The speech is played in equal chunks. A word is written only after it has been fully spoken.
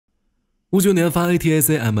乌军连发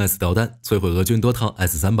ATACMS 导弹摧毁俄军多套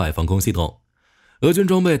S-300防空系统，俄军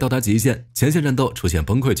装备到达极限，前线战斗出现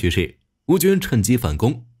崩溃趋势。乌军趁机反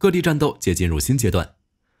攻，各地战斗皆进入新阶段。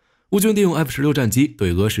乌军利用F-16战机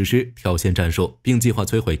对俄实施跳线战术，并计划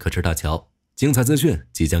摧毁刻赤大桥。精彩资讯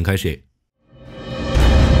即将开始。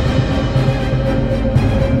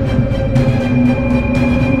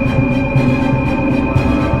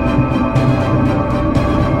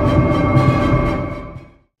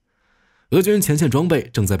俄军前线装备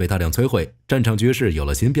正在被大量摧毁，战场局势有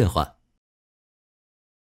了新变化。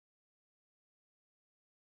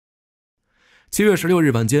7月16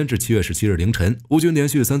日晚间至7月17日凌晨，乌军连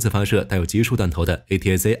续3次发射带有集束弹头的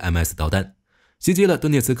ATACMS 导弹，袭击了顿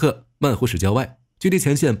涅茨克曼胡什郊外距离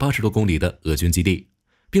前线80多公里的俄军基地，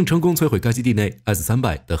并成功摧毁该基地内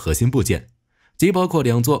S-300的核心部件，即包括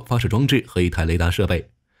2座发射装置和1台雷达设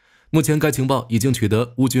备。目前该情报已经取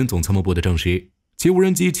得乌军总参谋部的证实，其无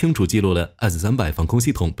人机清楚记录了 S-300防空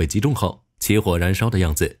系统被击中后起火燃烧的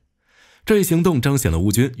样子。这一行动彰显了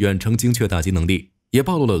乌军远程精确打击能力，也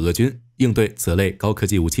暴露了俄军应对此类高科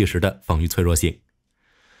技武器时的防御脆弱性。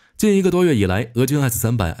近1个多月以来，俄军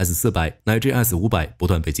S-300、S-400 乃至 S-500 不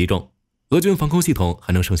断被击中，俄军防空系统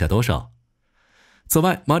还能剩下多少？此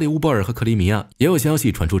外，马里乌波尔和克里米亚也有消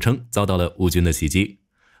息传出称遭到了乌军的袭击，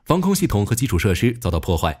防空系统和基础设施遭到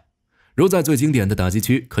破坏。如在最经典的打击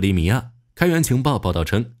区克里米亚，开源情报报道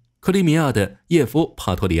称，克里米亚的叶夫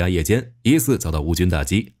帕托里亚夜间疑似遭到乌军打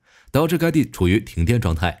击，导致该地处于停电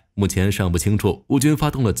状态。目前尚不清楚乌军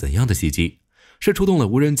发动了怎样的袭击，是出动了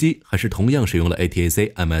无人机，还是同样使用了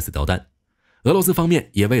ATACMS 导弹。俄罗斯方面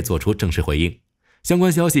也未做出正式回应，相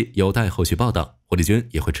关消息有待后续报道，火力军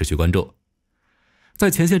也会持续关注。在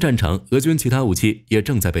前线战场，俄军其他武器也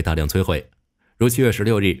正在被大量摧毁。如7月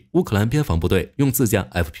16日，乌克兰边防部队用自驾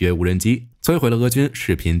FPV 无人机摧毁了俄军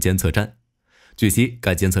视频监测站。据悉，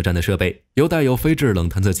该监测站的设备由带有非制冷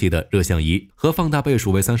探测器的热像仪和放大倍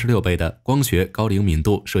数为36倍的光学高灵敏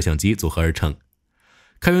度摄像机组合而成。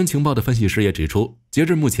开源情报的分析师也指出，截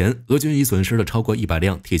至目前，俄军已损失了超过100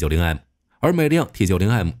辆 T90M， 而每辆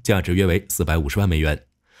T90M 价值约为450万美元。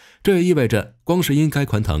这也意味着，光是因该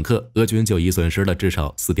款坦克，俄军就已损失了至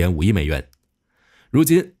少4.5亿美元。如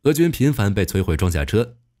今，俄军频繁被摧毁装甲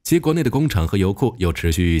车，其国内的工厂和油库又持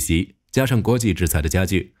续遇袭，加上国际制裁的加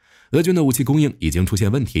剧，俄军的武器供应已经出现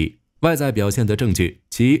问题。外在表现的证据，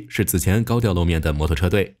其一是此前高调露面的摩托车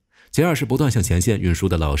队，其二是不断向前线运输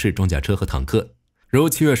的老式装甲车和坦克。如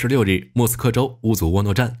7月16日，莫斯科州乌祖沃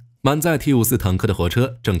诺站，满载 T-54坦克的火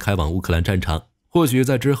车正开往乌克兰战场。或许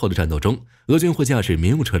在之后的战斗中，俄军会驾驶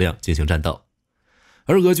民用车辆进行战斗。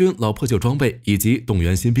而俄军老破旧装备以及动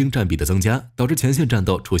员新兵占比的增加，导致前线战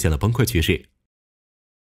斗出现了崩溃趋势。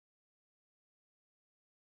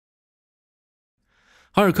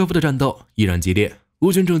哈尔科夫的战斗依然激烈，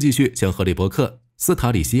乌军正继续向赫里伯克、斯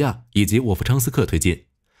塔里西亚以及沃夫昌斯克推进。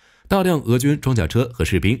大量俄军装甲车和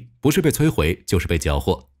士兵不是被摧毁，就是被缴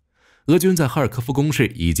获。俄军在哈尔科夫攻势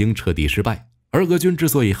已经彻底失败，而俄军之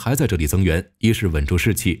所以还在这里增援，一是稳住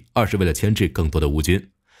士气，二是为了牵制更多的乌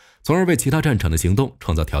军，从而为其他战场的行动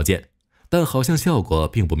创造条件。但好像效果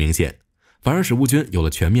并不明显，反而使乌军有了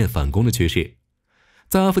全面反攻的趋势。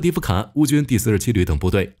在阿夫迪夫卡，乌军第47旅等部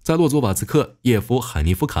队在洛佐瓦茨克、叶夫海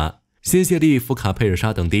尼夫卡、新谢利夫卡佩尔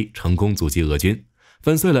沙等地成功阻击俄军，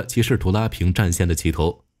粉碎了其试图拉平战线的企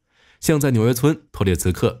图。像在纽约村、托列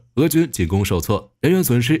茨克，俄军进攻受挫，人员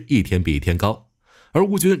损失一天比一天高，而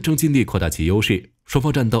乌军正尽力扩大其优势，双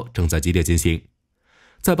方战斗正在激烈进行。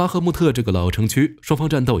在巴赫穆特这个老城区，双方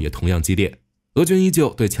战斗也同样激烈，俄军依旧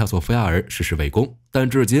对恰索夫亚尔实施围攻，但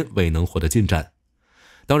至今未能获得进展。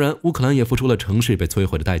当然，乌克兰也付出了城市被摧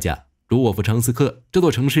毁的代价，如沃夫昌斯克这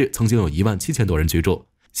座城市曾经有17000多人居住，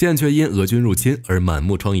现却因俄军入侵而满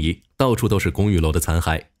目疮痍，到处都是公寓楼的残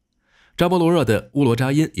骸。扎波罗热的乌罗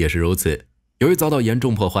扎因也是如此，由于遭到严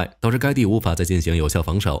重破坏，导致该地无法再进行有效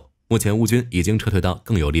防守。目前乌军已经撤退到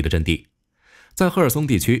更有利的阵地。在赫尔松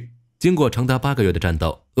地区，经过长达8个月的战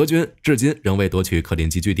斗，俄军至今仍未夺取克林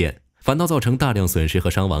基据点，反倒造成大量损失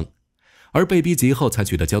和伤亡。而被逼急后采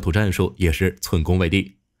取的焦土战术也是寸功未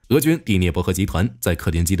立。俄军第聂伯河集团在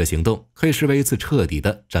克林基的行动可以视为一次彻底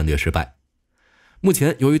的战略失败。目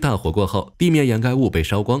前由于大火过后，地面掩盖物被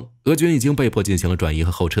烧光，俄军已经被迫进行了转移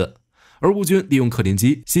和后撤。而乌军利用克林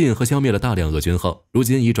基吸引和消灭了大量俄军后，如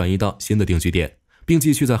今已转移到新的定居点，并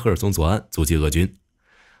继续在赫尔松左岸阻击俄军。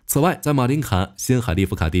此外，在马林卡、新海利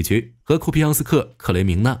夫卡地区和库皮扬斯克、克雷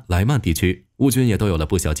明纳、莱曼地区，乌军也都有了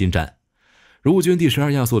不小进展。如乌军第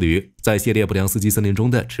12亚速旅在谢列布良斯基森林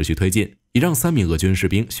中的持续推进，已让3名俄军士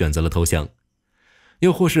兵选择了投降。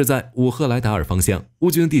又或是在乌赫莱达尔方向，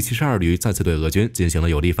乌军第72旅再次对俄军进行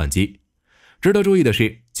了有力反击。值得注意的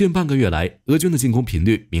是，近半个月来，俄军的进攻频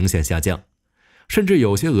率明显下降，甚至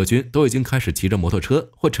有些俄军都已经开始骑着摩托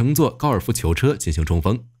车或乘坐高尔夫球车进行冲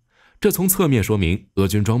锋，这从侧面说明俄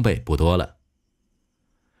军装备不多了。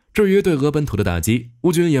至于对俄本土的打击，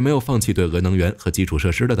乌军也没有放弃对俄能源和基础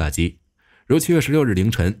设施的打击。如7月16日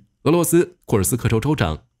凌晨，俄罗斯库尔斯克州州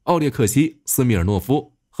长奥列克西·斯米尔诺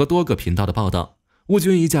夫和多个频道的报道，乌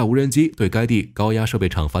军一架无人机对该地高压设备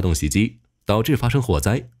厂发动袭击，导致发生火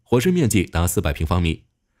灾，火势面积达400平方米。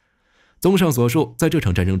综上所述，在这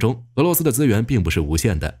场战争中，俄罗斯的资源并不是无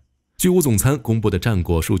限的。据乌总参公布的战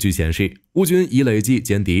果数据显示，乌军已累计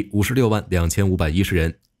歼敌562510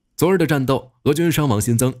人。昨日的战斗，俄军伤亡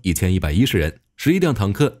新增1110人，11辆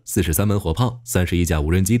坦克、43门火炮、31架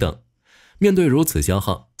无人机等。面对如此消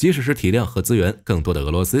耗，即使是体量和资源更多的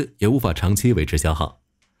俄罗斯，也无法长期维持消耗。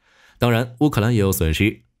当然，乌克兰也有损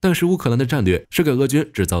失，但是乌克兰的战略是给俄军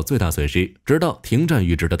制造最大损失，直到停战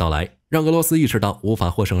预知的到来，让俄罗斯意识到无法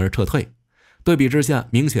获胜而撤退。对比之下，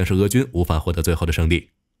明显是俄军无法获得最后的胜利。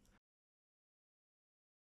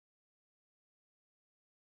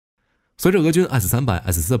随着俄军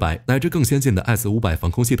S-300、S-400 乃至更先进的 S-500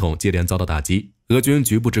防空系统接连遭到打击，俄军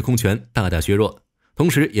局部制空权大大削弱，同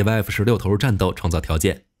时也为 F-16 投入战斗创造条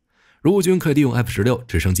件。如乌军可以利用 F-16、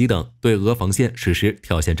直升机等对俄防线实施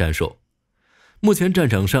跳线战术。目前战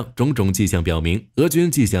场上种种迹象表明，俄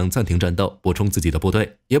军既想暂停战斗补充自己的部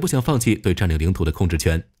队，也不想放弃对占领领土的控制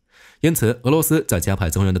权。因此，俄罗斯在加派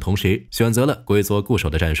增援的同时，选择了龟缩固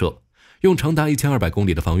守的战术，用长达1200公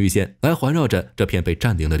里的防御线来环绕着这片被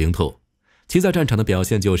占领的领土。其在战场的表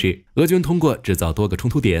现就是，俄军通过制造多个冲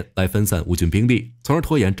突点来分散乌军兵力，从而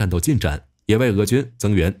拖延战斗进展，也为俄军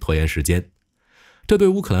增援拖延时间。这对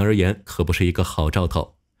乌克兰而言可不是一个好兆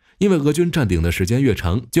头，因为俄军占领的时间越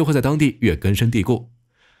长，就会在当地越根深蒂固。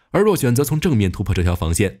而若选择从正面突破这条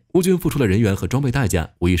防线，乌军付出的人员和装备代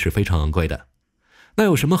价无疑是非常昂贵的。那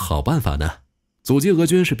有什么好办法呢？阻击俄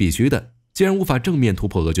军是必须的，既然无法正面突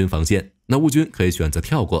破俄军防线，那乌军可以选择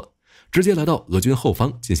跳过，直接来到俄军后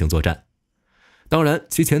方进行作战。当然，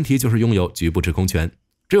其前提就是拥有局部制空权，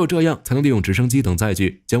只有这样才能利用直升机等载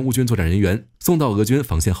具将乌军作战人员送到俄军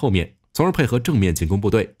防线后面，从而配合正面进攻部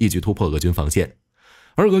队一举突破俄军防线。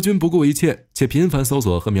而俄军不顾一切且频繁搜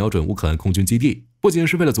索和瞄准乌克兰空军基地，不仅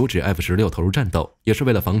是为了阻止 F-16 投入战斗，也是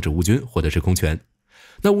为了防止乌军获得制空权。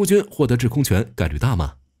那乌军获得制空权概率大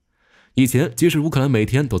吗？以前即使乌克兰每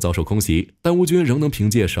天都遭受空袭，但乌军仍能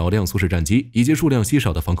凭借少量苏式战机以及数量稀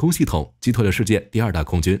少的防空系统击退了世界第2大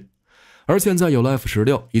空军。而现在有了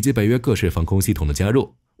F-16 以及北约各式防空系统的加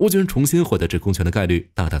入，乌军重新获得制空权的概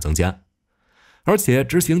率大大增加。而且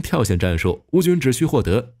执行跳线战术，乌军只需获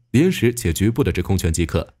得临时且局部的制空权即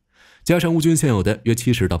可。加上乌军现有的约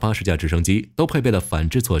70到80架直升机都配备了反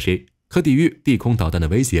制措施，可抵御地空导弹的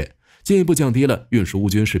威胁，进一步降低了运输乌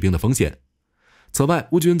军士兵的风险。此外，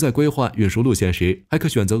乌军在规划运输路线时，还可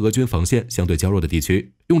选择俄军防线相对较弱的地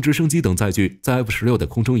区，用直升机等载具在 F-16 的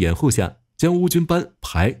空中掩护下，将乌军班、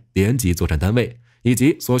排、连级作战单位以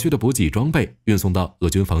及所需的补给装备运送到俄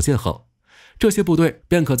军防线后，这些部队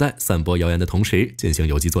便可在散播谣言的同时进行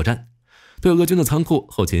游击作战，对俄军的仓库、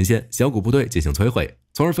后勤线、小股部队进行摧毁，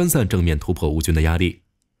从而分散正面突破乌军的压力。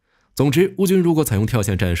总之，乌军如果采用跳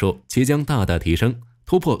线战术，其将大大提升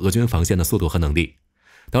突破俄军防线的速度和能力。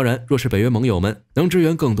当然，若是北约盟友们能支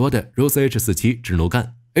援更多的如 CH-47 支弩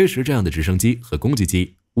干、A-10 这样的直升机和攻击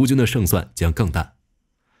机，乌军的胜算将更大。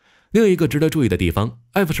另一个值得注意的地方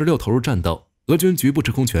 ，F-16 投入战斗，俄军局部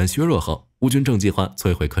制空权削弱后，乌军正计划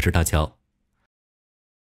摧毁刻赤大桥。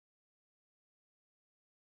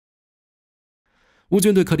乌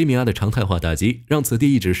军对克里米亚的常态化打击，让此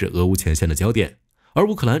地一直是俄乌前线的焦点，而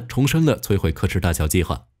乌克兰重申了摧毁刻赤大桥计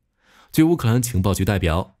划。据乌克兰情报局代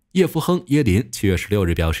表叶夫亨耶林7月16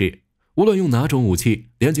日表示，无论用哪种武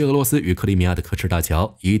器连接俄罗斯与克里米亚的刻赤大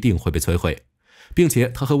桥一定会被摧毁，并且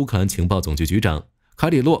他和乌克兰情报总局局长卡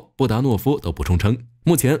里洛·布达诺夫都补充称，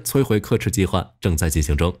目前摧毁刻赤计划正在进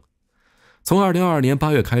行中。从2022年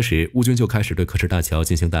8月开始，乌军就开始对刻赤大桥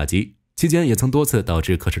进行打击，期间也曾多次导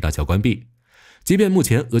致刻赤大桥关闭。即便目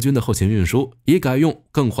前俄军的后勤运输已改用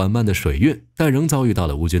更缓慢的水运，但仍遭遇到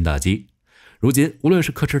了乌军打击。如今，无论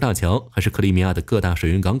是刻赤大桥还是克里米亚的各大水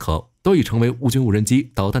运港口，都已成为乌军无人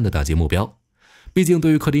机、导弹的打击目标。毕竟，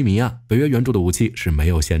对于克里米亚，北约援助的武器是没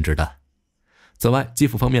有限制的。此外，基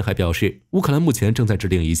辅方面还表示，乌克兰目前正在制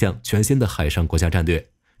定一项全新的海上国家战略，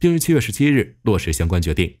并于7月17日落实相关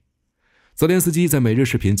决定。泽连斯基在每日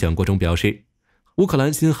视频讲过中表示，乌克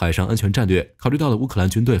兰新海上安全战略考虑到了乌克兰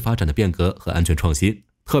军队发展的变革和安全创新，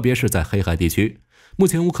特别是在黑海地区。目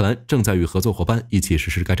前乌克兰正在与合作伙伴一起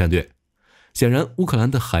实施该战略。显然，乌克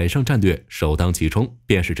兰的海上战略首当其冲，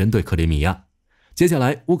便是针对克里米亚。接下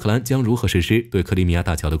来，乌克兰将如何实施对克里米亚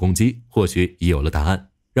大桥的攻击，或许已有了答案，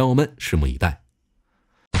让我们拭目以待。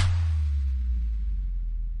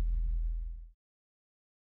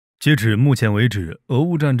截止目前为止，俄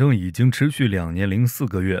乌战争已经持续2年零4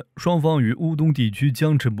个月，双方与乌东地区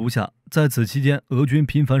僵持不下。在此期间，俄军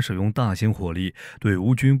频繁使用大型火力对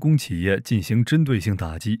乌军工企业进行针对性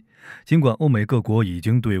打击。尽管欧美各国已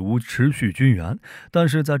经对乌持续军援，但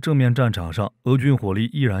是在正面战场上，俄军火力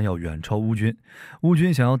依然要远超乌军。乌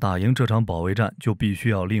军想要打赢这场保卫战，就必须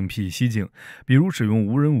要另辟蹊径，比如使用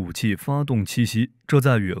无人武器发动奇袭。这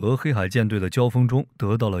在与俄黑海舰队的交锋中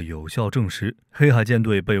得到了有效证实。黑海舰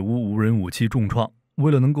队被乌无人武器重创。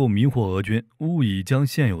为了能够迷惑俄军，乌已将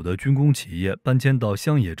现有的军工企业搬迁到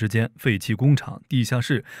乡野之间、废弃工厂、地下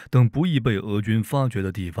室等不易被俄军发掘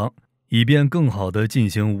的地方，以便更好地进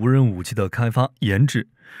行无人武器的开发研制。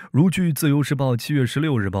如据《自由时报》7月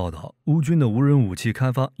16日报道，乌军的无人武器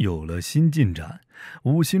开发有了新进展。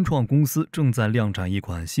乌新创公司正在量产一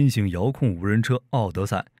款新型遥控无人车奥德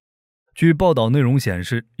赛。据报道内容显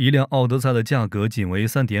示，一辆奥德赛的价格仅为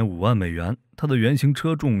3.5万美元，它的原型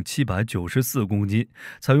车重794公斤，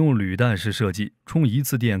采用履带式设计，充一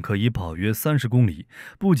次电可以跑约30公里，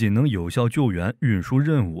不仅能有效救援运输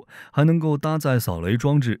任务，还能够搭载扫雷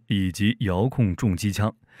装置以及遥控重机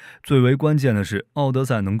枪。最为关键的是，奥德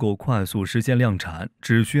赛能够快速实现量产，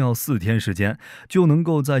只需要4天时间，就能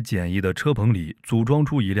够在简易的车棚里组装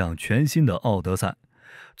出一辆全新的奥德赛。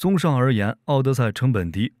综上而言，奥德赛成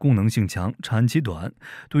本低、功能性强、产期短，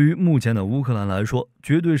对于目前的乌克兰来说，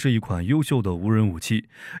绝对是一款优秀的无人武器，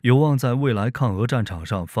有望在未来抗俄战场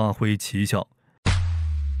上发挥奇效。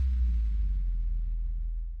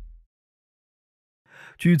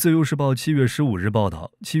据《自由时报》7月15日报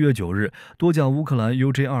道，7月9日，多架乌克兰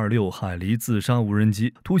UJ-26海狸自杀无人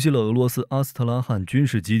机突袭了俄罗斯阿斯特拉罕军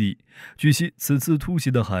事基地。据悉，此次突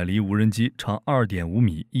袭的海狸无人机长 2.5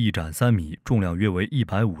 米，翼展3米，重量约为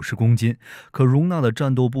150公斤，可容纳的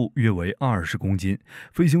战斗部约为20公斤，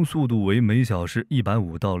飞行速度为每小时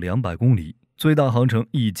150到200公里。最大航程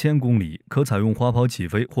1000公里，可采用滑跑起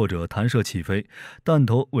飞或者弹射起飞，弹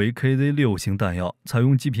头为 KZ-6 型弹药，采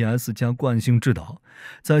用 GPS 加惯性制导。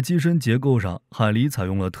在机身结构上，海狸采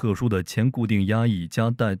用了特殊的前固定压翼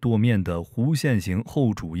加带舵面的弧线型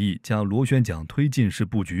后主翼加螺旋桨推进式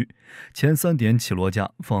布局，前3点起落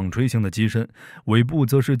架纺锤形的机身，尾部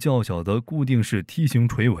则是较小的固定式梯形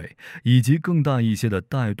垂尾，以及更大一些的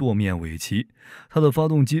带舵面尾鳍。它的发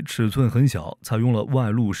动机尺寸很小，采用了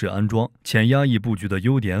外露式安装，前压翼布局的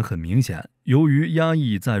优点很明显。由于压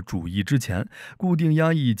翼在主翼之前，固定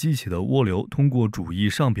压翼机器的涡流通过主翼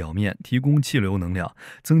上表面提供气流能量，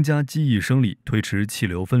增加机翼升力，推迟气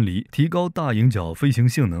流分离，提高大迎角飞行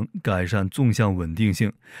性能，改善纵向稳定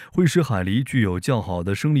性，会使海狸具有较好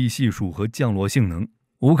的升力系数和降落性能。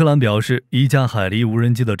乌克兰表示，一架海狸无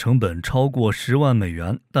人机的成本超过10万美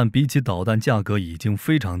元，但比起导弹价格已经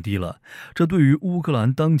非常低了。这对于乌克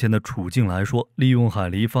兰当前的处境来说，利用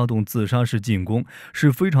海狸发动自杀式进攻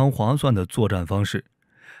是非常划算的作战方式。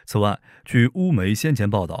此外，据乌媒先前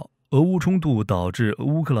报道，俄乌冲突导致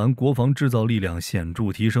乌克兰国防制造力量显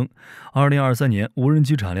著提升。2023年，无人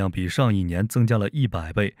机产量比上一年增加了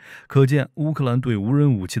100倍，可见乌克兰对无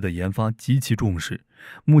人武器的研发极其重视。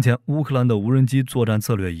目前，乌克兰的无人机作战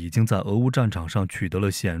策略已经在俄乌战场上取得了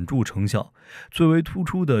显著成效。最为突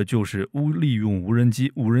出的就是乌利用无人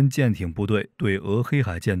机、无人舰艇部队对俄黑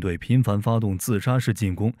海舰队频繁发动自杀式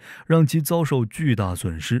进攻，让其遭受巨大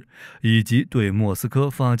损失，以及对莫斯科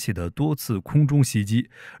发起的多次空中袭击，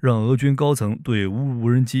让俄军高层对乌无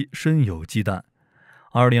人机深有忌惮。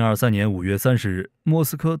2023年5月30日，莫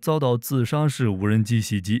斯科遭到自杀式无人机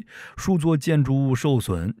袭击，数座建筑物受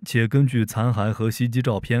损，且根据残骸和袭击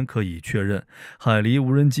照片可以确认，海狸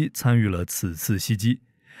无人机参与了此次袭击。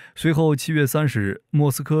随后7月30日，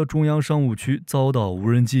莫斯科中央商务区遭到无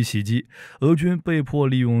人机袭击，俄军被迫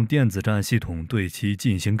利用电子战系统对其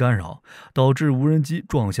进行干扰，导致无人机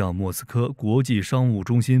撞向莫斯科国际商务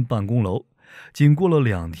中心办公楼。仅过了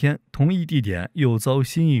2天，同一地点又遭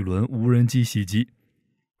新一轮无人机袭击。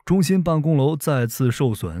中心办公楼再次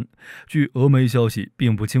受损。据俄媒消息，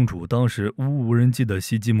并不清楚当时乌无人机的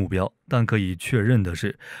袭击目标，但可以确认的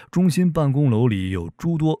是，中心办公楼里有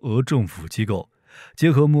诸多俄政府机构。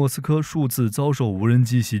结合莫斯科数次遭受无人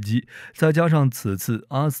机袭击，再加上此次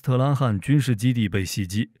阿斯特拉罕军事基地被袭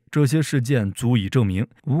击，这些事件足以证明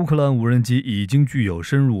乌克兰无人机已经具有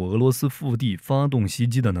深入俄罗斯腹地发动袭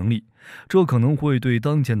击的能力，这可能会对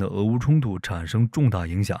当前的俄乌冲突产生重大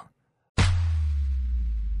影响。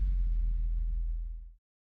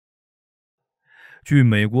据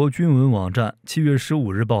美国军文网站7月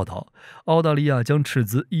15日报道，澳大利亚将斥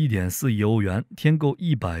资 1.4 亿欧元添购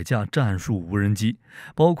100架战术无人机，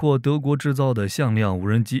包括德国制造的向量无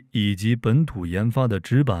人机以及本土研发的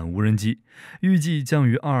直板无人机，预计将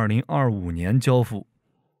于2025年交付。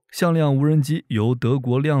向量无人机由德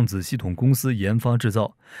国量子系统公司研发制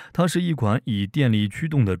造，它是一款以电力驱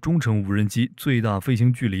动的中程无人机，最大飞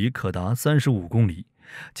行距离可达35公里。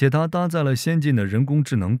且它搭载了先进的人工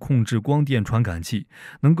智能控制光电传感器，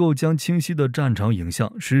能够将清晰的战场影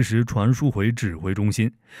像实时传输回指挥中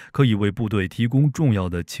心，可以为部队提供重要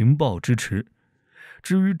的情报支持。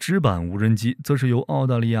至于直板无人机，则是由澳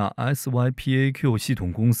大利亚 SYPAQ 系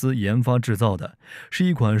统公司研发制造的，是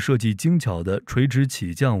一款设计精巧的垂直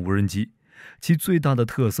起降无人机。其最大的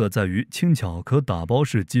特色在于轻巧可打包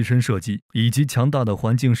式机身设计，以及强大的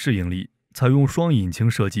环境适应力。采用双引擎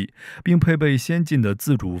设计，并配备先进的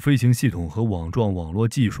自主飞行系统和网状网络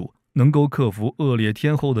技术，能够克服恶劣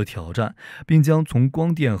天候的挑战，并将从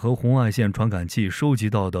光电和红外线传感器收集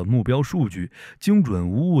到的目标数据精准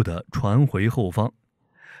无误地传回后方。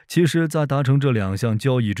其实，在达成这2项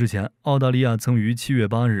交易之前，澳大利亚曾于7月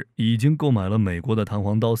8日已经购买了美国的弹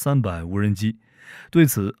簧刀300无人机。对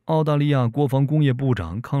此，澳大利亚国防工业部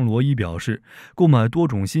长康罗伊表示，购买多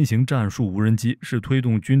种新型战术无人机是推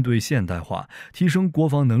动军队现代化、提升国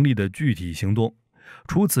防能力的具体行动。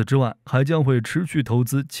除此之外，还将会持续投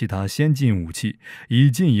资其他先进武器，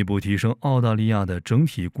以进一步提升澳大利亚的整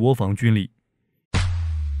体国防军力。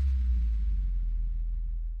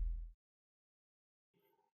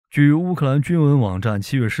据乌克兰军文网站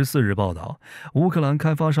7月14日报道，乌克兰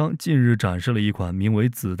开发商近日展示了一款名为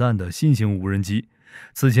子弹的新型无人机。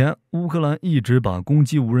此前，乌克兰一直把攻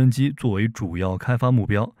击无人机作为主要开发目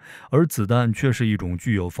标，而子弹却是一种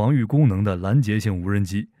具有防御功能的拦截性无人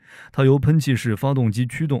机。它由喷气式发动机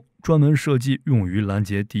驱动，专门设计用于拦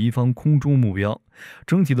截敌方空中目标。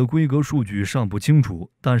整体的规格数据尚不清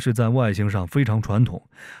楚，但是在外形上非常传统。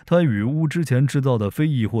它与乌之前制造的飞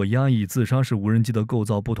翼或压翼自杀式无人机的构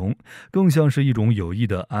造不同，更像是一种有翼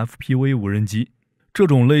的 FPV 无人机。这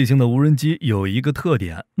种类型的无人机有一个特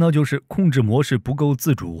点，那就是控制模式不够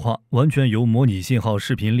自主化，完全由模拟信号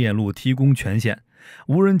视频链路提供权限。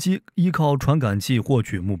无人机依靠传感器获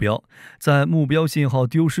取目标，在目标信号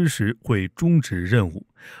丢失时会终止任务。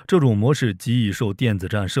这种模式极易受电子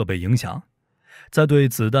战设备影响。在对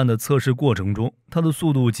子弹的测试过程中，它的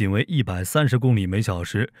速度仅为130公里每小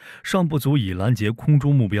时，尚不足以拦截空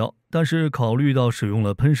中目标。但是考虑到使用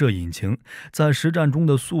了喷射引擎，在实战中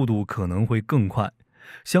的速度可能会更快。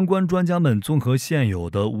相关专家们综合现有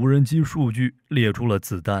的无人机数据，列出了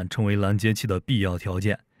子弹成为拦截器的必要条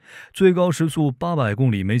件。最高时速800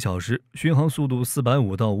公里每小时，巡航速度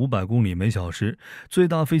450到500公里每小时，最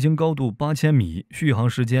大飞行高度8000米，续航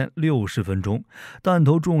时间60分钟，弹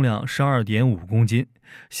头重量12.5公斤。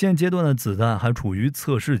现阶段的子弹还处于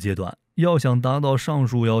测试阶段，要想达到上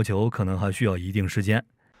述要求，可能还需要一定时间。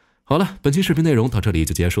好了，本期视频内容到这里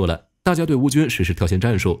就结束了。大家对乌军实施跳线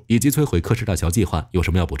战术以及摧毁刻赤大桥计划有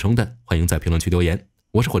什么要补充的，欢迎在评论区留言。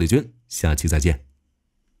我是火力军，下期再见。